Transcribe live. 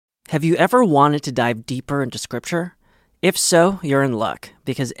Have you ever wanted to dive deeper into Scripture? If so, you're in luck,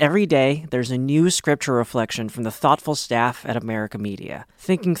 because every day there's a new Scripture reflection from the thoughtful staff at America Media,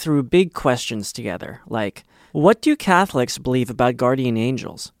 thinking through big questions together, like, what do Catholics believe about guardian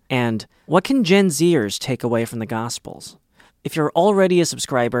angels? And what can Gen Zers take away from the Gospels? If you're already a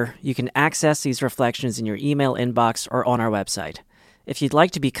subscriber, you can access these reflections in your email inbox or on our website. If you'd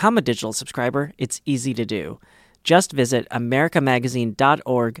like to become a digital subscriber, it's easy to do. Just visit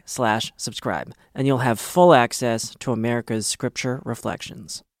americamagazine.org/subscribe, and you'll have full access to America's Scripture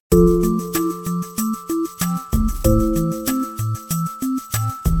reflections.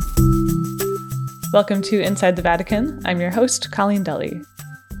 Welcome to Inside the Vatican. I'm your host, Colleen Deli.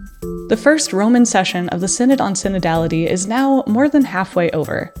 The first Roman session of the Synod on Synodality is now more than halfway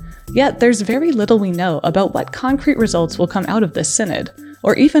over. Yet there's very little we know about what concrete results will come out of this synod,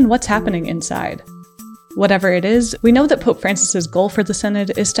 or even what's happening inside. Whatever it is, we know that Pope Francis's goal for the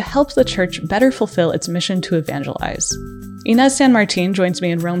Synod is to help the Church better fulfill its mission to evangelize. Inez San Martin joins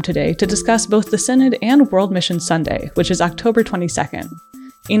me in Rome today to discuss both the Synod and World Mission Sunday, which is October 22nd.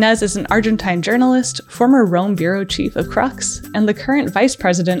 Inez is an Argentine journalist, former Rome bureau chief of Crux, and the current vice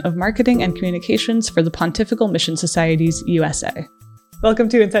president of marketing and communications for the Pontifical Mission Societies USA. Welcome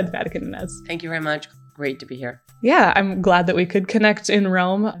to Inside the Vatican, Inez. Thank you very much. Great to be here. Yeah, I'm glad that we could connect in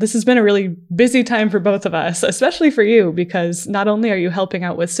Rome. This has been a really busy time for both of us, especially for you, because not only are you helping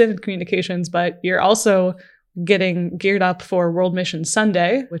out with Synod communications, but you're also getting geared up for World Mission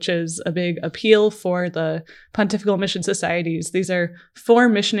Sunday, which is a big appeal for the Pontifical Mission Societies. These are 4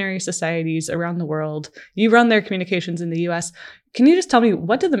 missionary societies around the world. You run their communications in the US. Can you just tell me,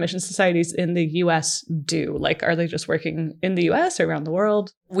 what do the mission societies in the US do? Like, are they just working in the US or around the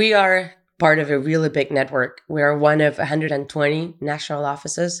world? We are part of a really big network. We are one of 120 national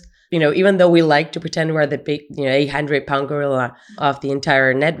offices. Even though we like to pretend we're the big, 800-pound gorilla of the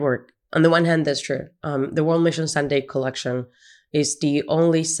entire network, on the one hand, that's true. The World Mission Sunday collection is the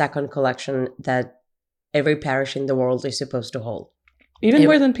only second collection that every parish in the world is supposed to hold. Even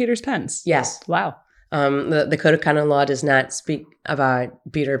more than Peter's Pence? Yes. Wow. The Code of Canon Law does not speak about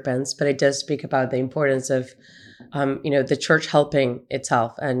Peter Pence, but it does speak about the importance of, the Church helping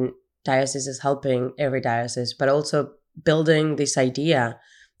itself, and diocese is helping every diocese, but also building this idea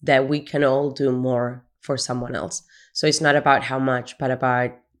that we can all do more for someone else. So it's not about how much, but about,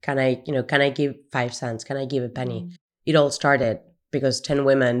 can I give 5 cents? Can I give a penny? Mm-hmm. It all started because 10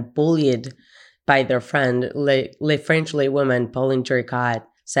 women bullied by their friend, Le French lay woman, Pauline Jericat,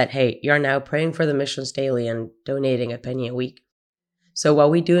 said, hey, you're now praying for the missions daily and donating a penny a week. So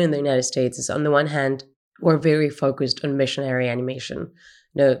what we do in the United States is, on the one hand, we're very focused on missionary animation,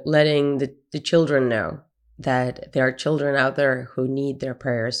 letting the children know that there are children out there who need their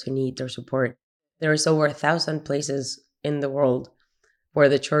prayers, who need their support. There's over 1,000 places in the world where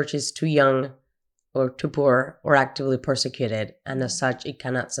the Church is too young or too poor or actively persecuted, and as such, it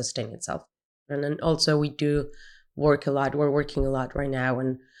cannot sustain itself. And then also we do work a lot. We're working a lot right now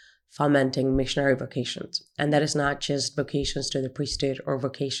on fomenting missionary vocations. And that is not just vocations to the priesthood or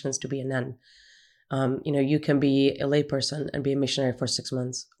vocations to be a nun. You can be a layperson and be a missionary for 6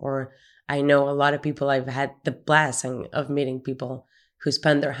 months. Or I know a lot of people, I've had the blessing of meeting people who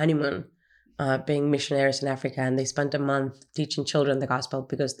spend their honeymoon being missionaries in Africa, and they spent a month teaching children the gospel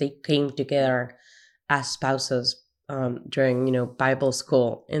because they came together as spouses during, Bible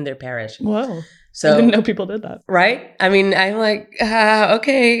school in their parish. Whoa. So, I didn't know people did that. Right? I mean, I'm like,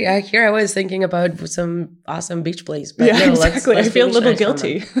 okay, here I was thinking about some awesome beach place. But yeah, no, exactly. let's I feel a little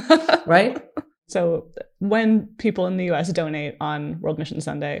guilty. Right? So when people in the US donate on World Mission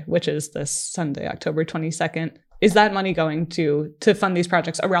Sunday, which is this Sunday, October 22nd, is that money going to fund these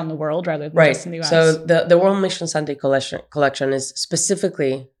projects around the world rather than just in the US? So the World Mission Sunday collection is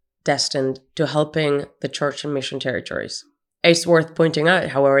specifically destined to helping the Church in mission territories. It's worth pointing out,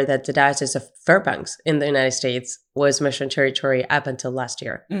 however, that the Diocese of Fairbanks in the United States was mission territory up until last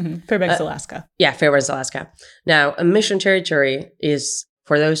year. Mm-hmm. Fairbanks, Alaska. Yeah, Fairbanks, Alaska. Now, a mission territory is,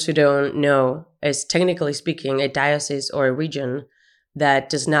 for those who don't know, is technically speaking a diocese or a region that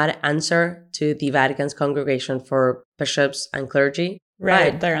does not answer to the Vatican's Congregation for Bishops and Clergy.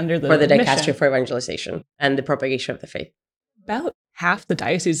 Right, they're under the for the mission. Dicastery for Evangelization and the Propagation of the Faith. About half the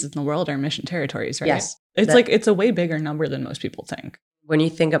dioceses in the world are mission territories, right? Yes. It's a way bigger number than most people think. When you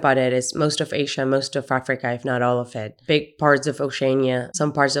think about it, it's most of Asia, most of Africa, if not all of it. Big parts of Oceania,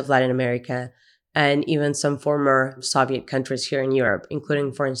 some parts of Latin America, and even some former Soviet countries here in Europe,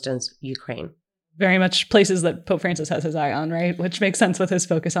 including, for instance, Ukraine. very much places that Pope Francis has his eye on, right? Which makes sense with his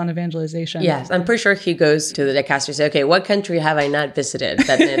focus on evangelization. Yes, I'm pretty sure he goes to the dicastery and says, okay, what country have I not visited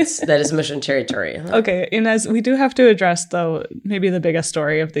that is mission territory? Okay, Inez, we do have to address, though, maybe the biggest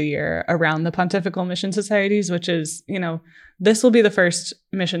story of the year around the Pontifical Mission Societies, which is, this will be the first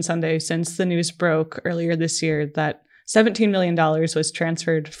Mission Sunday since the news broke earlier this year that $17 million was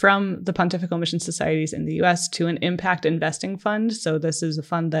transferred from the Pontifical Mission Societies in the U.S. to an impact investing fund. So this is a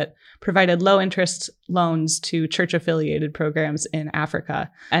fund that provided low-interest loans to church-affiliated programs in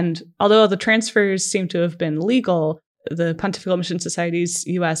Africa. And although the transfers seem to have been legal, the Pontifical Mission Societies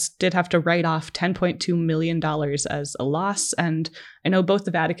U.S. did have to write off $10.2 million as a loss. And I know both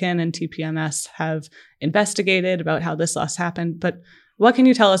the Vatican and TPMS have investigated about how this loss happened. But what can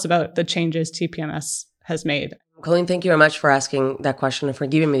you tell us about the changes TPMS has made? Colleen, thank you very much for asking that question and for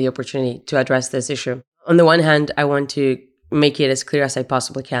giving me the opportunity to address this issue. On the one hand, I want to make it as clear as I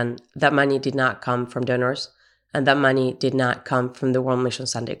possibly can. That money did not come from donors, and that money did not come from the World Mission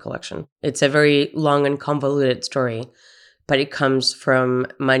Sunday collection. It's a very long and convoluted story, but it comes from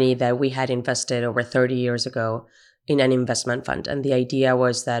money that we had invested over 30 years ago in an investment fund. And the idea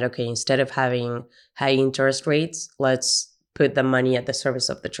was that, okay, instead of having high interest rates, let's put the money at the service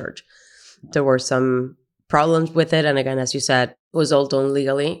of the church. There were some problems with it. And again, as you said, it was all done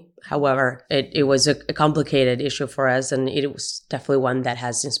legally. However, it was a complicated issue for us, and it was definitely one that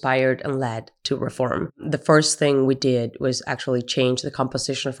has inspired and led to reform. The first thing we did was actually change the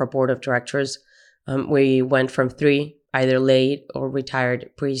composition of our board of directors. We went from 3 either lay or retired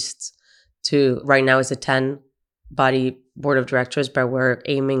priests to right now it's a 10-body board of directors, but we're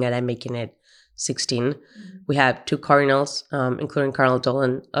aiming at making it 16. We have 2 cardinals, including Cardinal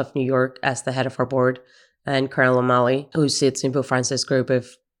Dolan of New York as the head of our board, and Cardinal O'Malley, who sits in Pope Francis' group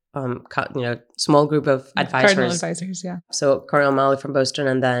of, small group of advisors. Cardinal advisors, yeah. So Cardinal O'Malley from Boston,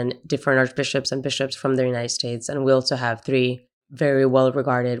 and then different archbishops and bishops from the United States. And we also have 3 very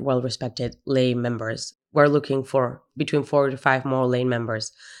well-regarded, well-respected lay members. We're looking for between 4 to 5 more lay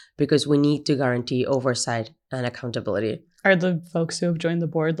members because we need to guarantee oversight and accountability. Are the folks who have joined the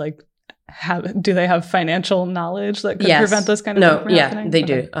board do they have financial knowledge that could prevent this kind of thing from happening? They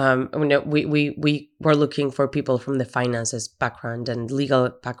do. We were looking for people from the finances background and legal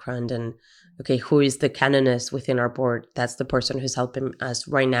background, and who is the canonist within our board? That's the person who's helping us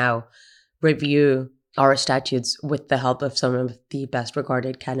right now review our statutes with the help of some of the best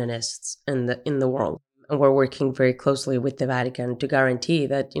regarded canonists in the world. And we're working very closely with the Vatican to guarantee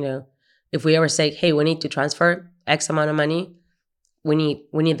that, if we ever say, hey, we need to transfer X amount of money, we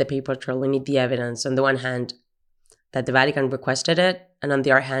need the paper trail, we need the evidence. On the one hand, that the Vatican requested it, and on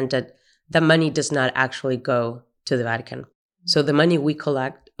the other hand, that the money does not actually go to the Vatican. So the money we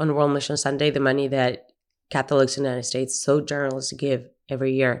collect on World Mission Sunday, the money that Catholics in the United States so generously give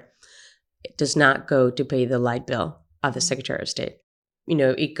every year, it does not go to pay the light bill of the Secretary of State.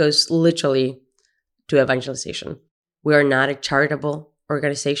 It goes literally to evangelization. We are not a charitable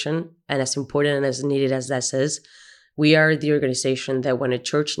organization, and as important and as needed as this is, we are the organization that when a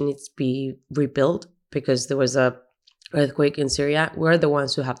church needs to be rebuilt because there was a earthquake in Syria, we're the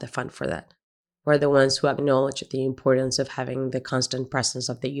ones who have the fund for that. We're the ones who acknowledge the importance of having the constant presence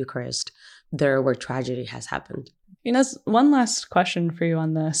of the Eucharist there where tragedy has happened. Inez, one last question for you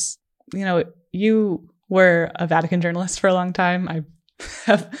on this. You were a Vatican journalist for a long time. I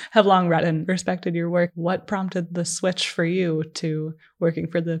have long read and respected your work. What prompted the switch for you to working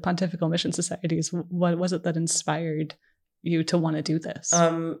for the Pontifical Mission Societies? What was it that inspired you to want to do this?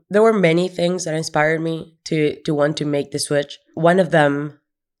 There were many things that inspired me to want to make the switch. One of them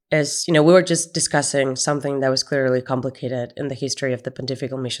is, we were just discussing something that was clearly complicated in the history of the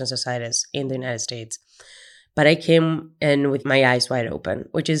Pontifical Mission Societies in the United States. But I came in with my eyes wide open,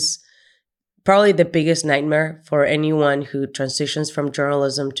 which is probably the biggest nightmare for anyone who transitions from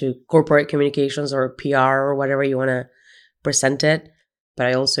journalism to corporate communications or PR or whatever you want to present it. But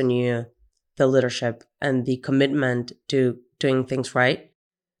I also knew the leadership and the commitment to doing things right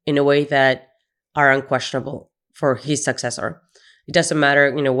in a way that are unquestionable for his successor. It doesn't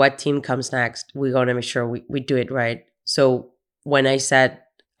matter, what team comes next. We're going to make sure we do it right. So when I said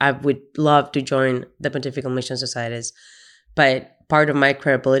I would love to join the Pontifical Mission Societies, but part of my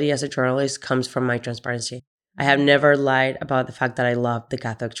credibility as a journalist comes from my transparency. I have never lied about the fact that I love the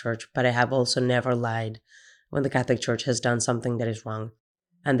Catholic Church, but I have also never lied when the Catholic Church has done something that is wrong.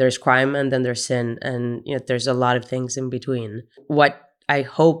 And there's crime, and then there's sin, and there's a lot of things in between. What I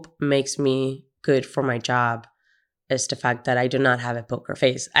hope makes me good for my job is the fact that I do not have a poker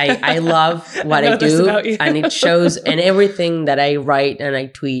face. I love what I do, and it shows in everything that I write and I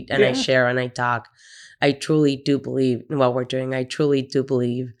tweet and I share and I talk. I truly do believe in what we're doing. I truly do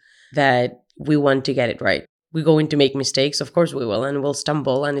believe that we want to get it right. We're going to make mistakes. Of course we will, and we'll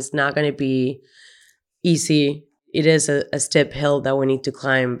stumble, and it's not going to be easy. It is a steep hill that we need to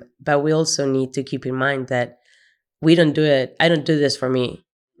climb, but we also need to keep in mind that we don't do it. I don't do this for me.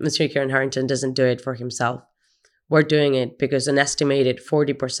 Mr. Kieran Harrington doesn't do it for himself. We're doing it because an estimated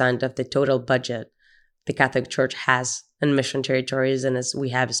 40% of the total budget the Catholic Church has in mission territories, and as we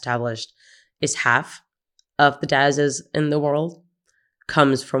have established, is half of the dioceses in the world,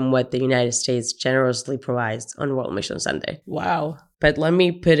 comes from what the United States generously provides on World Mission Sunday. Wow. But let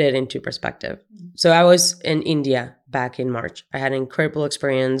me put it into perspective. So I was in India back in March. I had an incredible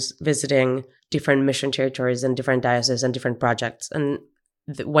experience visiting different mission territories and different dioceses and different projects. And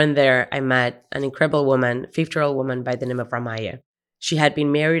when there, I met an incredible woman, 50-year-old woman by the name of Ramaya. She had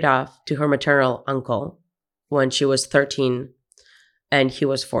been married off to her maternal uncle when she was 13 and he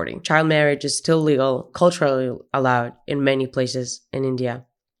was 40. Child marriage is still legal, culturally allowed in many places in India,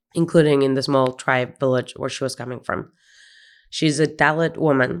 including in the small tribe village where she was coming from. She's a Dalit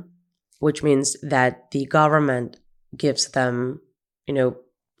woman, which means that the government gives them,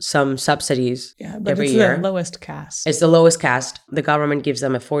 some subsidies every year. It's the lowest caste. It's the lowest caste. The government gives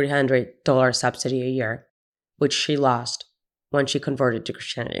them a $400 subsidy a year, which she lost when she converted to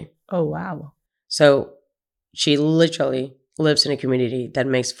Christianity. Oh, wow. So she literally lives in a community that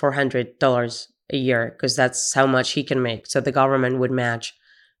makes $400 a year because that's how much he can make. So the government would match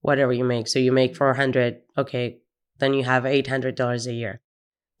whatever you make. So you make $400, okay, then you have $800 a year.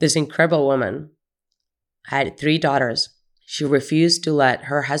 This incredible woman had 3 daughters. She refused to let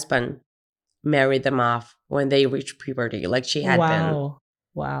her husband marry them off when they reached puberty, like she had been.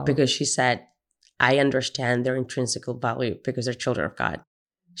 Wow. Because she said, I understand their intrinsic value because they're children of God.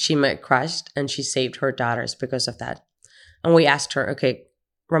 She met Christ and she saved her daughters because of that. And we asked her, okay,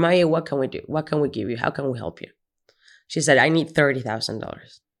 Ramaya, what can we do? What can we give you? How can we help you? She said, I need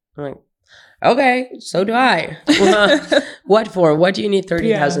 $30,000. I'm like, okay, so do I. What for? What do you need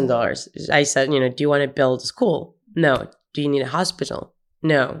 $30,000? Yeah. I said, do you want to build a school? No. Do you need a hospital?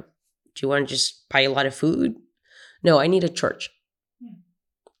 No. Do you want to just buy a lot of food? No, I need a church.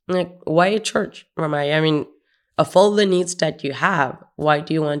 I'm like, why a church, Ramaya? I mean, of all the needs that you have, why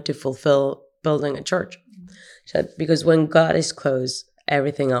do you want to fulfill building a church? She said, because when God is close,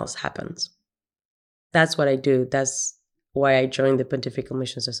 everything else happens. That's what I do. That's why I joined the Pontifical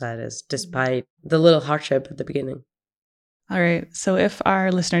Mission Societies, despite the little hardship at the beginning. All right. So if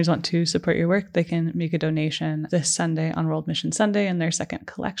our listeners want to support your work, they can make a donation this Sunday on World Mission Sunday in their second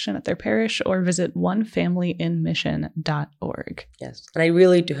collection at their parish, or visit onefamilyinmission.org. Yes. And I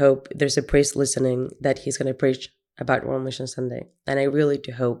really do hope there's a priest listening that he's going to preach about World Mission Sunday. And I really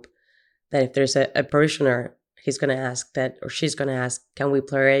do hope that if there's a parishioner, he's going to ask that, or she's going to ask, can we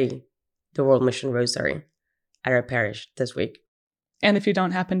pray the World Mission Rosary at our parish this week? And if you don't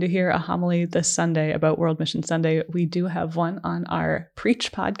happen to hear a homily this Sunday about World Mission Sunday, we do have one on our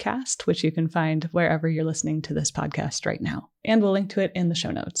Preach podcast, which you can find wherever you're listening to this podcast right now. And we'll link to it in the show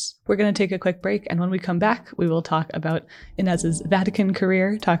notes. We're going to take a quick break. And when we come back, we will talk about Inez's Vatican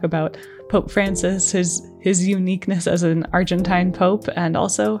career, talk about Pope Francis, his uniqueness as an Argentine pope, and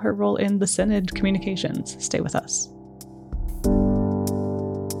also her role in the synod communications. Stay with us.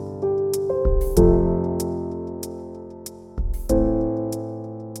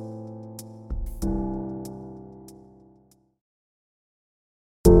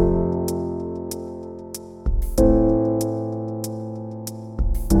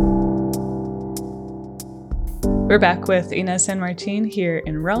 We're back with Inez San Martin here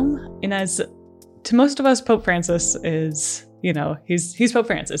in Rome. Inez, to most of us, Pope Francis is, he's Pope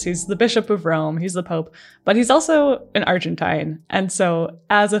Francis. He's the Bishop of Rome. He's the Pope, but he's also an Argentine. And so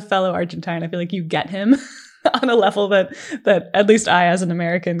as a fellow Argentine, I feel like you get him on a level that at least I, as an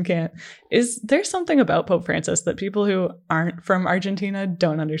American, can't. Is there something about Pope Francis that people who aren't from Argentina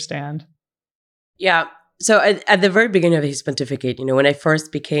don't understand? Yeah. So at the very beginning of his pontificate, when I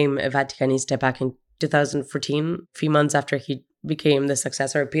first became a Vaticanista back in 2014, a few months after he became the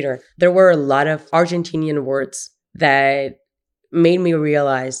successor of Peter, there were a lot of Argentinian words that made me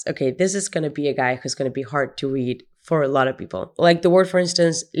realize, okay, this is going to be a guy who's going to be hard to read for a lot of people. Like the word, for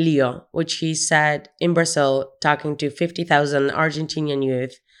instance, lío, which he said in Brazil, talking to 50,000 Argentinian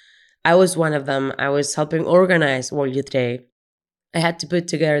youth. I was one of them. I was helping organize World Youth Day. I had to put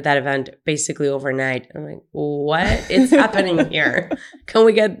together that event basically overnight. I'm like, what is happening here? Can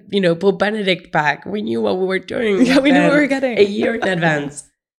we get, Pope Benedict back? We knew what we were doing. Yeah, we knew what we were getting. A year in advance.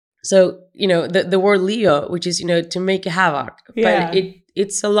 So, the word lío, which is, to make havoc. Yeah. But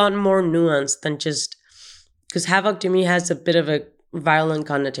it's a lot more nuanced than just, because havoc to me has a bit of a violent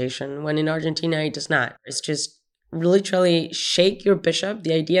connotation, when in Argentina it does not. It's just literally shake your bishop.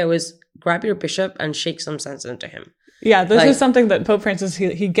 The idea was grab your bishop and shake some sense into him. Yeah, this is something that Pope Francis,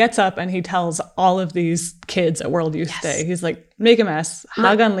 he gets up and he tells all of these kids at World Youth Day. He's like, make a mess.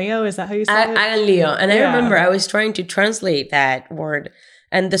 Hagan Leo, is that how you say it? Hagan Leo. And I remember I was trying to translate that word.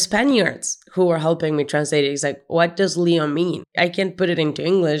 And the Spaniards who were helping me translate it, he's like, what does Leo mean? I can't put it into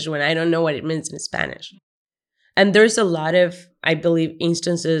English when I don't know what it means in Spanish. And there's a lot of, I believe,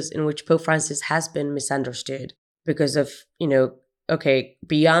 instances in which Pope Francis has been misunderstood because of,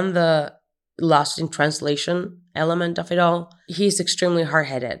 beyond the lost in translation element of it all, he's extremely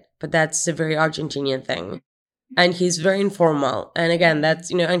hard-headed, but that's a very Argentinian thing. And he's very informal. And again,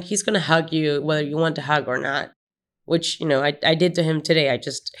 that's, and he's going to hug you whether you want to hug or not, which, I did to him today. I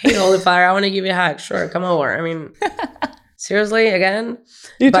just, hey, Holy Father, I want to give you a hug. Sure, come over. I mean, seriously, again?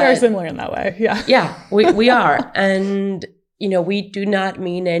 You two are similar in that way, yeah. Yeah, we are. And, we do not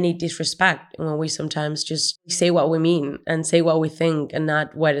mean any disrespect when we sometimes just say what we mean and say what we think and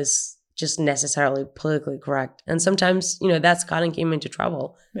not what is just necessarily politically correct. And sometimes, that's gotten him into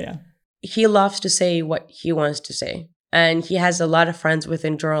trouble. Yeah. He loves to say what he wants to say. And he has a lot of friends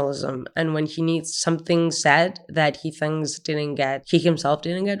within journalism. And when he needs something said that he thinks he himself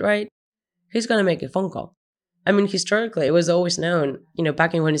didn't get right, he's going to make a phone call. I mean, historically, it was always known,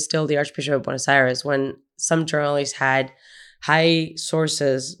 back when he's still the Archbishop of Buenos Aires, when some journalists had high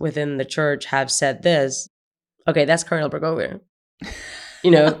sources within the church have said this, okay, that's Cardinal Bergoglio.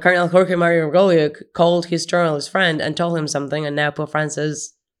 Cardinal Jorge Mario Bergoglio called his journalist friend and told him something, and now Pope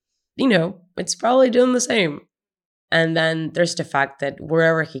Francis, it's probably doing the same. And then there's the fact that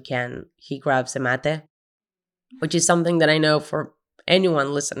wherever he can, he grabs a mate, which is something that I know for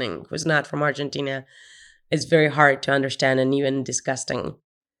anyone listening who's not from Argentina, it's very hard to understand and even disgusting.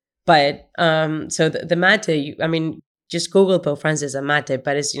 But so the mate, just Google Pope Francis and mate,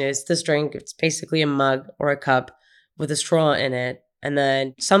 but it's this drink. It's basically a mug or a cup with a straw in it, and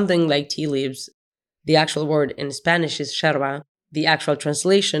then something like tea leaves. The actual word in Spanish is yerba. The actual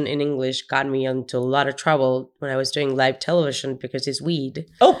translation in English got me into a lot of trouble when I was doing live television because it's weed.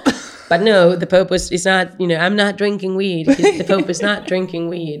 Oh, but no, the Pope is not. I'm not drinking weed. The Pope is not drinking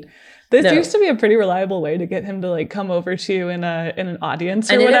weed. This used to be a pretty reliable way to get him to come over to you in an audience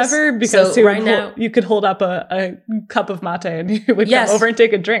or whatever, because you could hold up a cup of mate and he would come over and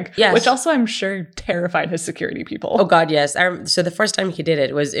take a drink, which also I'm sure terrified his security people. Oh God, yes. So the first time he did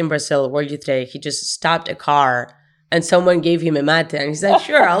it was in Brazil, World Youth Day. He just stopped a car and someone gave him a mate and he's like,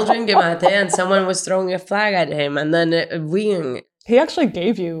 sure, I'll drink a mate. And someone was throwing a flag at him and then a ring. He actually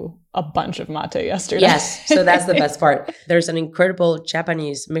gave you a bunch of mate yesterday. Yes, so that's the best part. There's an incredible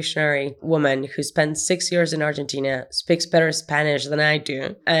Japanese missionary woman who spent 6 years in Argentina, speaks better Spanish than I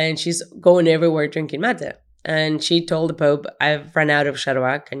do, and she's going everywhere drinking mate. And she told the Pope, I've run out of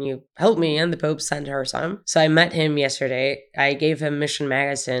yerba, can you help me? And the Pope sent her some. So I met him yesterday. I gave him Mission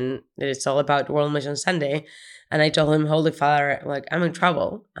Magazine. It's all about World Mission Sunday. And I told him, Holy Father, I'm in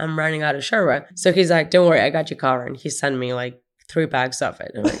trouble. I'm running out of yerba. So he's like, don't worry, I got your car. And he sent me 3 bags of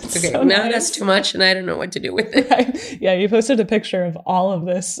it. I'm like, okay, so now that's too much and I don't know what to do with it. Right. Yeah, you posted a picture of all of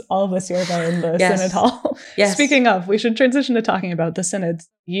this yerba in the Synod Hall. Yes. Speaking of, we should transition to talking about the synods.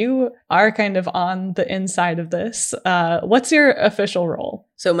 You are kind of on the inside of this. What's your official role?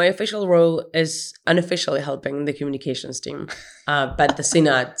 So my official role is unofficially helping the communications team, but the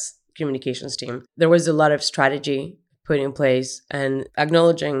synod's communications team. There was a lot of strategy put in place and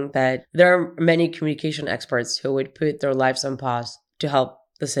acknowledging that there are many communication experts who would put their lives on pause to help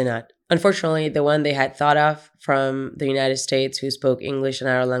the synod. Unfortunately, the one they had thought of from the United States who spoke English and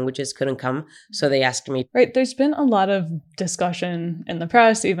other languages couldn't come, so they asked me. Right, there's been a lot of discussion in the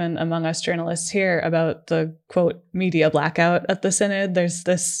press, even among us journalists here, about the, quote, media blackout at the synod. There's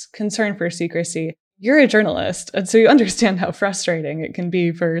this concern for secrecy. You're a journalist, and so you understand how frustrating it can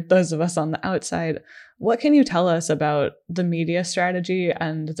be for those of us on the outside. What can you tell us about the media strategy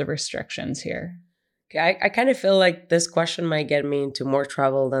and the restrictions here? I kind of feel like this question might get me into more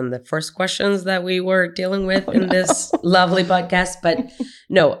trouble than the first questions that we were dealing with in this lovely podcast. But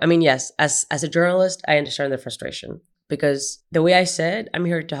no, yes, as a journalist, I understand the frustration because the way I said, I'm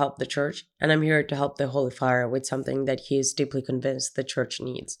here to help the church and I'm here to help the Holy Father with something that he is deeply convinced the church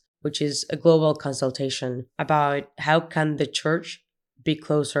needs, which is a global consultation about how can the church be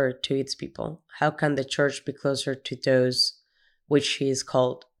closer to its people? How can the church be closer to those which she is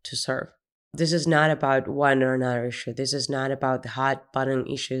called to serve? This is not about one or another issue. This is not about the hot button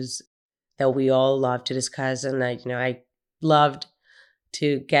issues that we all love to discuss. And I loved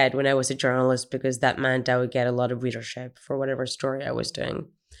to get when I was a journalist because that meant I would get a lot of readership for whatever story I was doing.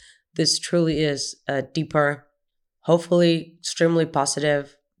 This truly is a deeper, hopefully extremely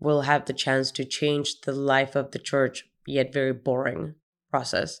positive, will have the chance to change the life of the church, yet very boring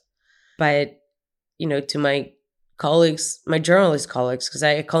process. But, to my colleagues, my journalist colleagues, because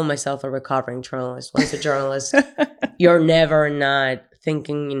I call myself a recovering journalist. Once a journalist, you're never not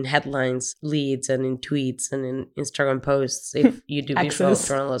thinking in headlines, leads, and in tweets and in Instagram posts if you do visual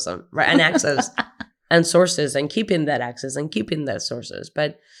journalism, right? And access and sources, and keeping that access and keeping those sources.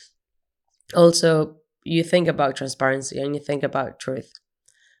 But also, you think about transparency and you think about truth.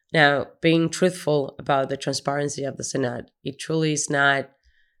 Now, being truthful about the transparency of the synod, it truly is not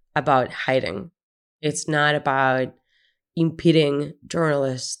about hiding. It's not about impeding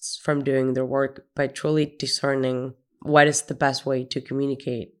journalists from doing their work, but truly discerning what is the best way to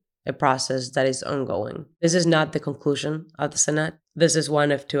communicate a process that is ongoing. This is not the conclusion of the synod. This is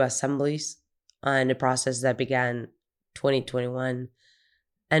one of two assemblies on a process that began 2021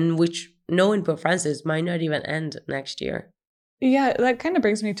 and which, knowing Pope Francis, might not even end next year. Yeah, that kind of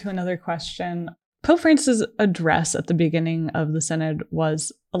brings me to another question. Pope Francis' address at the beginning of the synod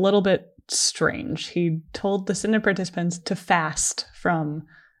was a little bit strange. He told the synod participants to fast from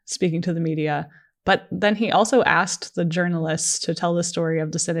speaking to the media, but then he also asked the journalists to tell the story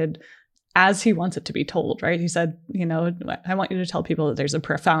of the synod as he wants it to be told, right? He said, I want you to tell people that there's a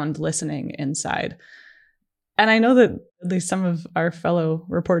profound listening inside. And I know that at least some of our fellow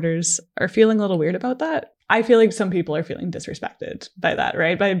reporters are feeling a little weird about that. I feel like some people are feeling disrespected by that,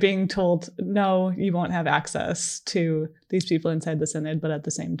 right? By being told, no, you won't have access to these people inside the synod, but at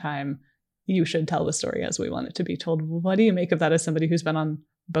the same time, you should tell the story as we want it to be told. What do you make of that as somebody who's been on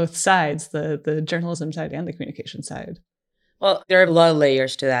both sides, the journalism side and the communication side? Well, there are a lot of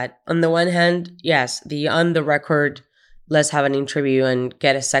layers to that. On the one hand, yes, the on the record, let's have an interview and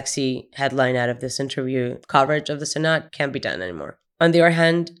get a sexy headline out of this interview coverage of the synod can't be done anymore. On the other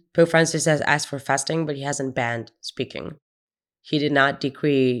hand, Pope Francis has asked for fasting, but he hasn't banned speaking. He did not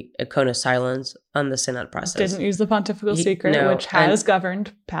decree a cone of silence on the synod process. Didn't use the pontifical secret, which has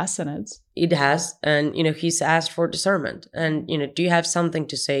governed past synods. It has. And, he's asked for discernment. And, do you have something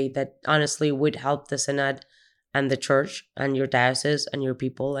to say that honestly would help the synod and the church and your diocese and your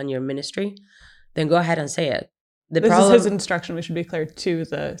people and your ministry? Then go ahead and say it. This is his instruction, we should be clear, to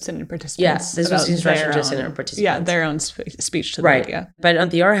the synod participants. Yes, this was his instruction to synod participants. Yeah, their own speech to the media. But on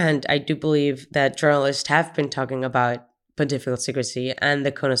the other hand, I do believe that journalists have been talking about pontifical secrecy and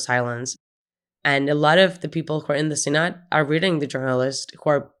the cone of silence. And a lot of the people who are in the synod are reading the journalists who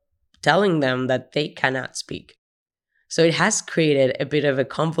are telling them that they cannot speak. So it has created a bit of a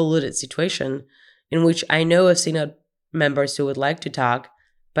convoluted situation in which I know of synod members who would like to talk,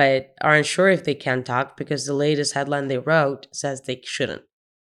 but are unsure if they can talk because the latest headline they wrote says they shouldn't.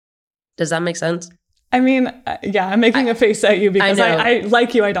 Does that make sense? I mean, yeah, I'm making a face at you because I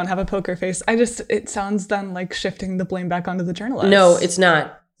like you, I don't have a poker face. It sounds then like shifting the blame back onto the journalists. No, it's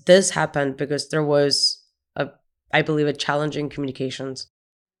not. This happened because there was, I believe, a challenging communications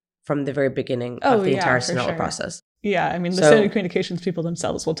from the very beginning of the entire synodal process. Yeah, I mean, the synod communications people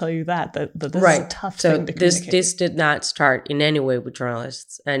themselves will tell you that this is a tough thing to communicate. This did not start in any way with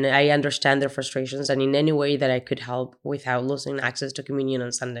journalists. And I understand their frustrations. And in any way that I could help without losing access to communion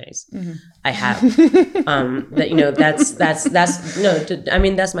on Sundays, I have.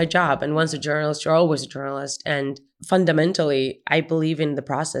 That's my job. And once a journalist, you're always a journalist. And fundamentally, I believe in the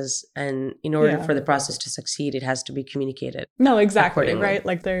process. And in order for the process to succeed, it has to be communicated. No, exactly, right?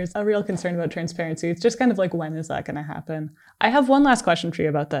 Like there's a real concern about transparency. It's just kind of like, when is that going to happen? I have one last question for you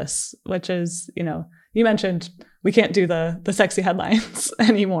about this, which is, you mentioned we can't do the sexy headlines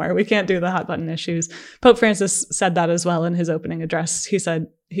anymore. We can't do the hot button issues. Pope Francis said that as well in his opening address. He said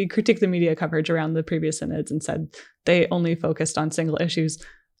he critiqued the media coverage around the previous synods and said they only focused on single issues.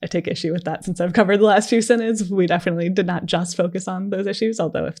 I take issue with that since I've covered the last few synods. We definitely did not just focus on those issues,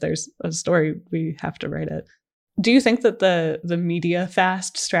 although if there's a story, we have to write it. Do you think that the media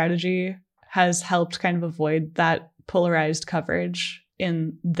fast strategy has helped kind of avoid that polarized coverage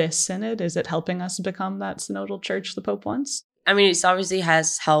in this synod? Is it helping us become that synodal church the Pope wants? I mean, it obviously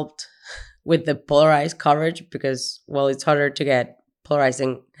has helped with the polarized coverage because, well, it's harder to get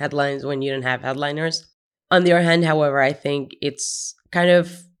polarizing headlines when you don't have headliners. On the other hand, however, I think it's kind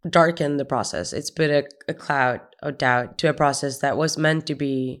of darkened the process. It's put a cloud of doubt to a process that was meant to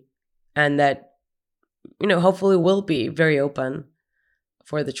be and that, hopefully will be very open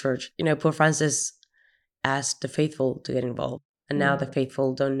for the church. Pope Francis asked the faithful to get involved, and now the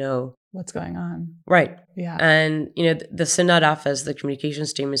faithful don't know what's going on. Right. Yeah. And, the synod office, the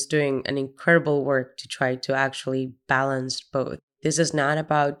communications team is doing an incredible work to try to actually balance both. This is not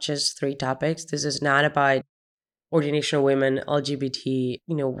about just 3 topics. This is not about ordination of women, LGBT,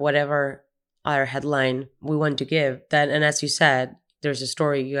 whatever other headline we want to give. And as you said, there's a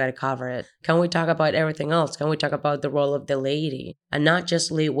story, you got to cover it. Can we talk about everything else? Can we talk about the role of the laity and not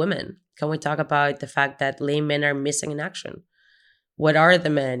just lay women? Can we talk about the fact that lay men are missing in action? What are the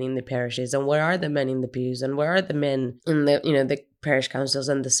men in the parishes, and what are the men in the pews, and where are the men in the parish councils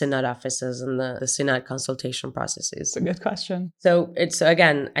and the synod offices and the synod consultation processes? It's a good question. So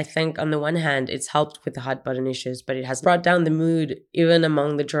again, I think on the one hand, it's helped with the hot button issues, but it has brought down the mood even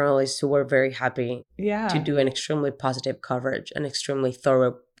among the journalists who were very happy to do an extremely positive coverage, an extremely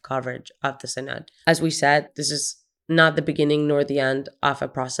thorough coverage of the synod. As we said, this is not the beginning nor the end of a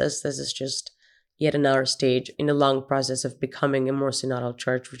process. This is just yet another stage in a long process of becoming a more synodal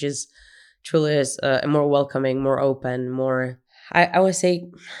church, which is truly is a more welcoming, more open, more, I would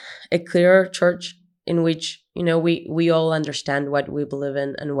say, a clearer church in which, we all understand what we believe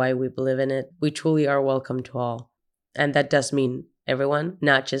in and why we believe in it. We truly are welcome to all. And that does mean everyone,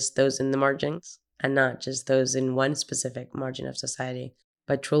 not just those in the margins and not just those in one specific margin of society,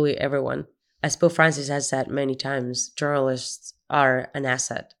 but truly everyone. As Pope Francis has said many times, journalists are an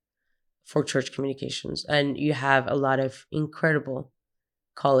asset for church communications. And you have a lot of incredible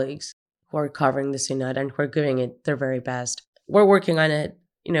colleagues who are covering the synod and who are giving it their very best. We're working on it.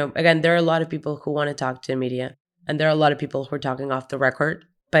 Again, there are a lot of people who want to talk to the media, and there are a lot of people who are talking off the record,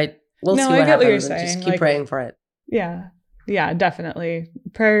 but we'll see what happens and just keep praying for it. Yeah, definitely.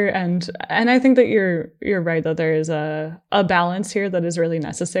 Prayer and I think that you're right, that there is a balance here that is really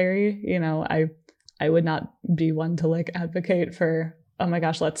necessary. I would not be one to advocate for, oh my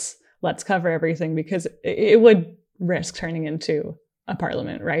gosh, let's cover everything, because it would risk turning into a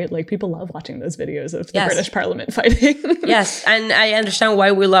parliament, right? People love watching those videos of the British Parliament fighting. Yes, and I understand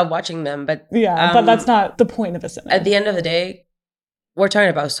why we love watching them, but but that's not the point of a synod. At the end of the day, we're talking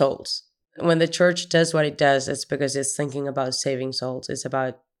about souls. When the church does what it does, it's because it's thinking about saving souls. It's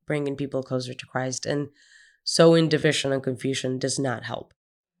about bringing people closer to Christ, and sowing division and confusion does not help.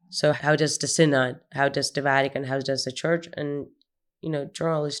 So how does the synod, how does the Vatican, how does the church, and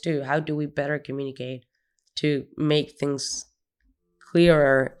journalists do, how do we better communicate to make things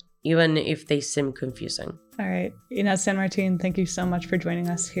clearer, even if they seem confusing? All right. Inés San Martin, thank you so much for joining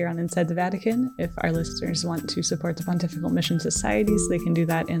us here on Inside the Vatican. If our listeners want to support the Pontifical Mission Societies, they can do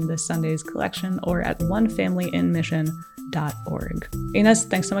that in this Sunday's collection or at onefamilyinmission.org. Inés,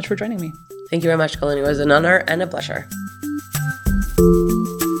 thanks so much for joining me. Thank you very much, Colleen. It was an honor and a pleasure.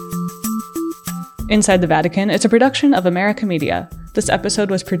 Inside the Vatican is a production of America Media. This episode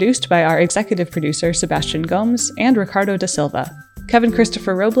was produced by our executive producer, Sebastian Gomes, and Ricardo da Silva. Kevin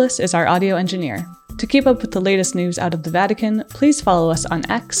Christopher Robles is our audio engineer. To keep up with the latest news out of the Vatican, please follow us on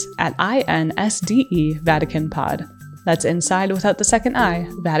X at INSDE Vatican Pod. That's inside without the second I,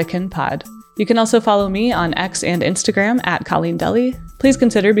 Vatican Pod. You can also follow me on X and Instagram at Colleen Deli. Please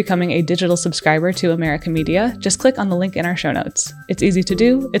consider becoming a digital subscriber to America Media. Just click on the link in our show notes. It's easy to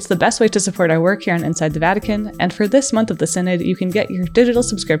do, it's the best way to support our work here on Inside the Vatican, and for this month of the Synod, you can get your digital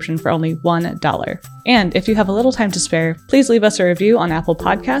subscription for only $1. And if you have a little time to spare, please leave us a review on Apple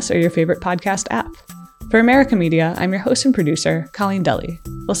Podcasts or your favorite podcast app. For America Media, I'm your host and producer, Colleen Deli.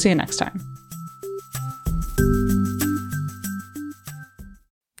 We'll see you next time.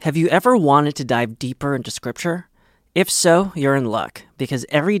 Have you ever wanted to dive deeper into Scripture? If so, you're in luck, because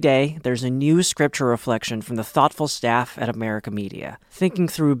every day there's a new Scripture reflection from the thoughtful staff at America Media, thinking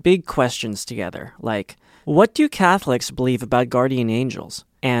through big questions together, like, what do Catholics believe about guardian angels?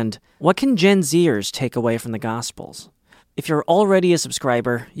 And what can Gen Zers take away from the Gospels? If you're already a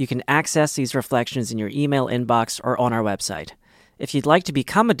subscriber, you can access these reflections in your email inbox or on our website. If you'd like to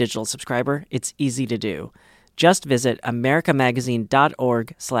become a digital subscriber, it's easy to do. Just visit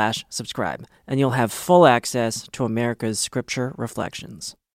americamagazine.org/subscribe, and you'll have full access to America's Scripture reflections.